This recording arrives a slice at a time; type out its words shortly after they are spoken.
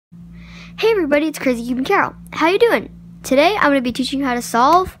Hey everybody, it's Crazy Cube and Carol. How you doing? Today I'm going to be teaching you how to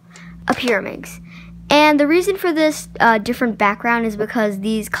solve a Pyraminx. And the reason for this different background is because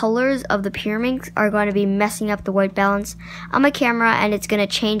these colors of the Pyraminx are going to be messing up the white balance on my camera, and it's going to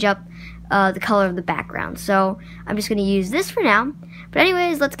change up the color of the background. So I'm just going to use this for now. But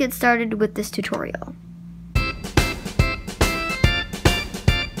anyways, let's get started with this tutorial.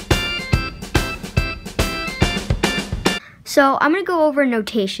 So I'm going to go over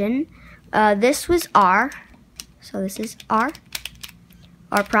notation. This was R, so this is R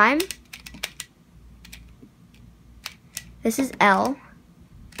prime. This is L,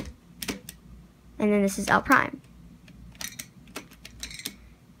 and then this is L prime.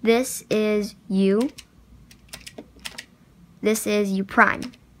 This is U. This is U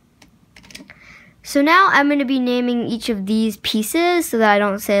prime. So now I'm going to be naming each of these pieces so that I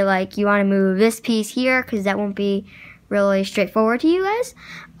don't say like you want to move this piece here, because that won't be really straightforward to you guys.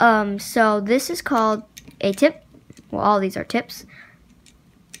 So this is called a tip. Well, all these are tips.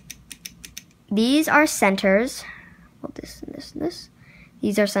 These are centers. Well, this and this and this.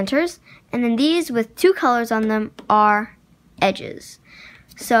 These are centers. And then these with two colors on them are edges.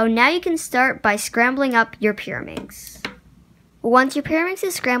 So now you can start by scrambling up your Pyraminx. Once your Pyraminx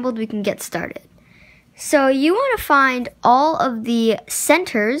is scrambled, we can get started. So you want to find all of the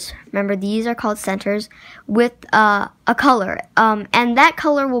centers, remember these are called centers, with a color. And that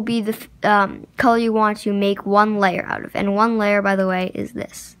color will be the color you want to make one layer out of. And one layer, by the way, is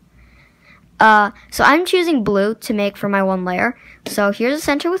this. So I'm choosing blue to make for my one layer. So here's a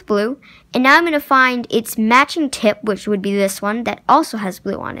center with blue. And now I'm going to find its matching tip, which would be this one that also has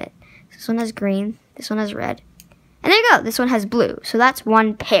blue on it. This one has green, this one has red. And there you go, this one has blue. So that's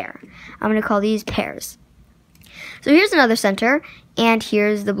one pair. I'm going to call these pairs. So here's another center, and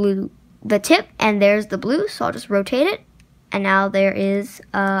here's the blue, the tip, and there's the blue. So I'll just rotate it, and now there is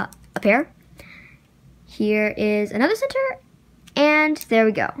a pair. Here is another center, and there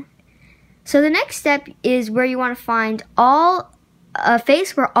we go. So the next step is where you want to find a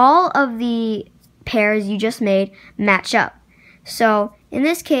face where all of the pairs you just made match up. So in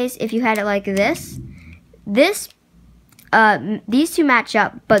this case, if you had it like this, these two match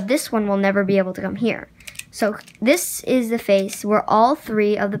up, but this one will never be able to come here. So this is the face where all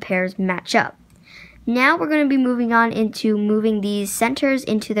three of the pairs match up. Now we're going to be moving on into moving these centers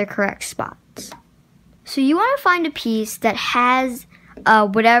into their correct spots. So you want to find a piece that has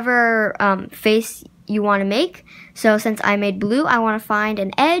whatever face you want to make. So since I made blue, I want to find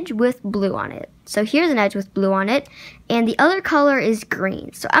an edge with blue on it. So here's an edge with blue on it, and the other color is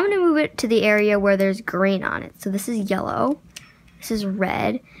green. So I'm going to move it to the area where there's green on it. So this is yellow, this is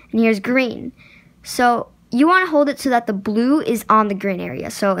red, and here's green. So you want to hold it so that the blue is on the green area.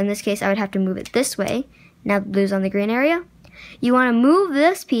 So in this case, I would have to move it this way. Now the blue's on the green area. You want to move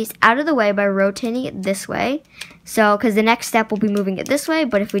this piece out of the way by rotating it this way. So, because the next step will be moving it this way,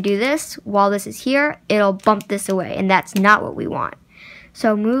 but if we do this, while this is here, it'll bump this away, and that's not what we want.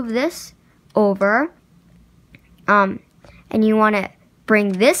 So move this over, and you want to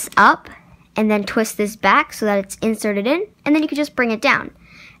bring this up, and then twist this back so that it's inserted in, and then you can just bring it down.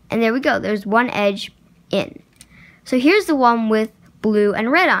 And there we go, there's one edge in. So here's the one with blue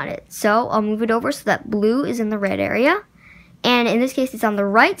and red on it. So I'll move it over so that blue is in the red area. And in this case, it's on the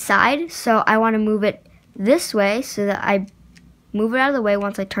right side, so I want to move it this way so that I move it out of the way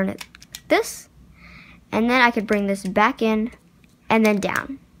once I turn it like this. And then I could bring this back in and then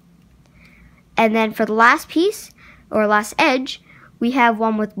down. And then for the last piece, or last edge, we have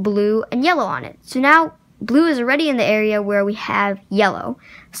one with blue and yellow on it. So now blue is already in the area where we have yellow.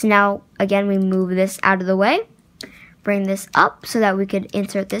 So now, again, we move this out of the way, bring this up so that we could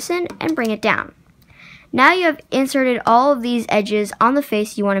insert this in and bring it down. Now you have inserted all of these edges on the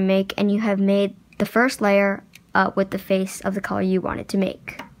face you want to make, and you have made the first layer with the face of the color you wanted to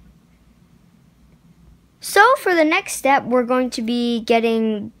make. So for the next step, we're going to be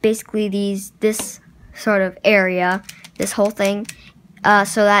getting basically this sort of area, this whole thing,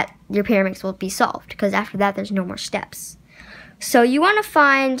 so that your Pyraminx will be solved, because after that there's no more steps. So you want to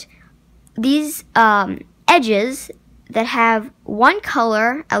find these edges that have one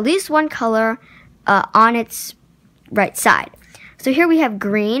color, at least one color, on its right side. So here we have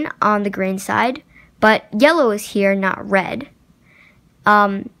green on the green side, but yellow is here, not red.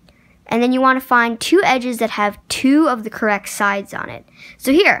 And then you want to find two edges that have two of the correct sides on it.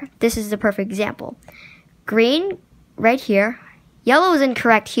 So here, this is the perfect example. Green right here, yellow is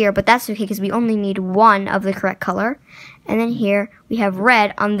incorrect here, but that's okay because we only need one of the correct color. And then here we have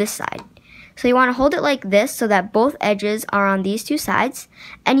red on this side. So you want to hold it like this so that both edges are on these two sides,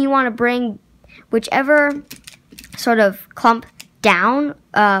 and you want to bring whichever sort of clump down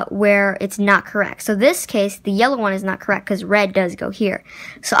where it's not correct. So this case, the yellow one is not correct because red does go here.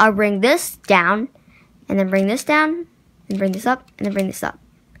 So I'll bring this down, and then bring this down, and bring this up, and then bring this up.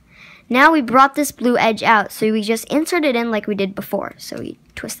 Now we brought this blue edge out, so we just insert it in like we did before. So we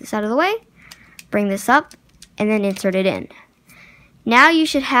twist this out of the way, bring this up, and then insert it in. Now you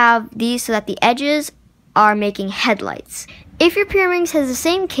should have these so that the edges are making headlights. If your Pyraminx has the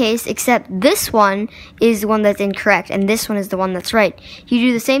same case, except this one is the one that's incorrect and this one is the one that's right, you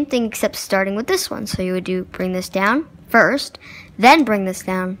do the same thing except starting with this one. So you would do bring this down first, then bring this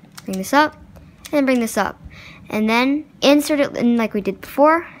down, bring this up, and then bring this up. And then insert it in like we did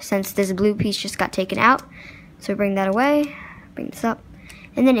before, since this blue piece just got taken out. So we bring that away, bring this up,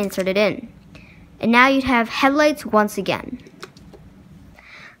 and then insert it in. And now you'd have headlights once again.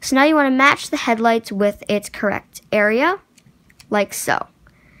 So now you want to match the headlights with its correct area, like so.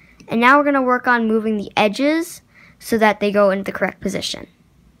 And now we're going to work on moving the edges so that they go into the correct position.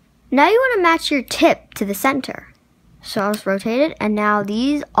 Now you want to match your tip to the center. So I'll just rotate it, and now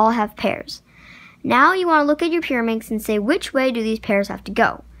these all have pairs. Now you want to look at your Pyraminx and say, which way do these pairs have to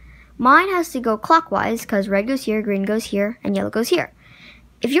go? Mine has to go clockwise because red goes here, green goes here, and yellow goes here.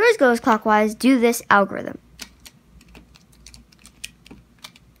 If yours goes clockwise, do this algorithm.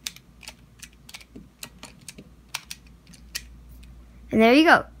 And there you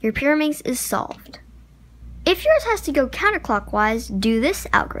go, your Pyraminx is solved. If yours has to go counterclockwise, do this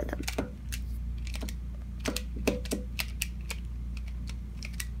algorithm.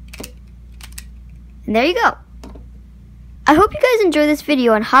 And there you go. I hope you guys enjoyed this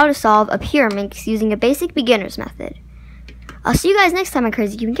video on how to solve a Pyraminx using a basic beginner's method. I'll see you guys next time on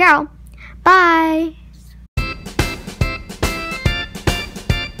Crazy Cube and Carol. Bye!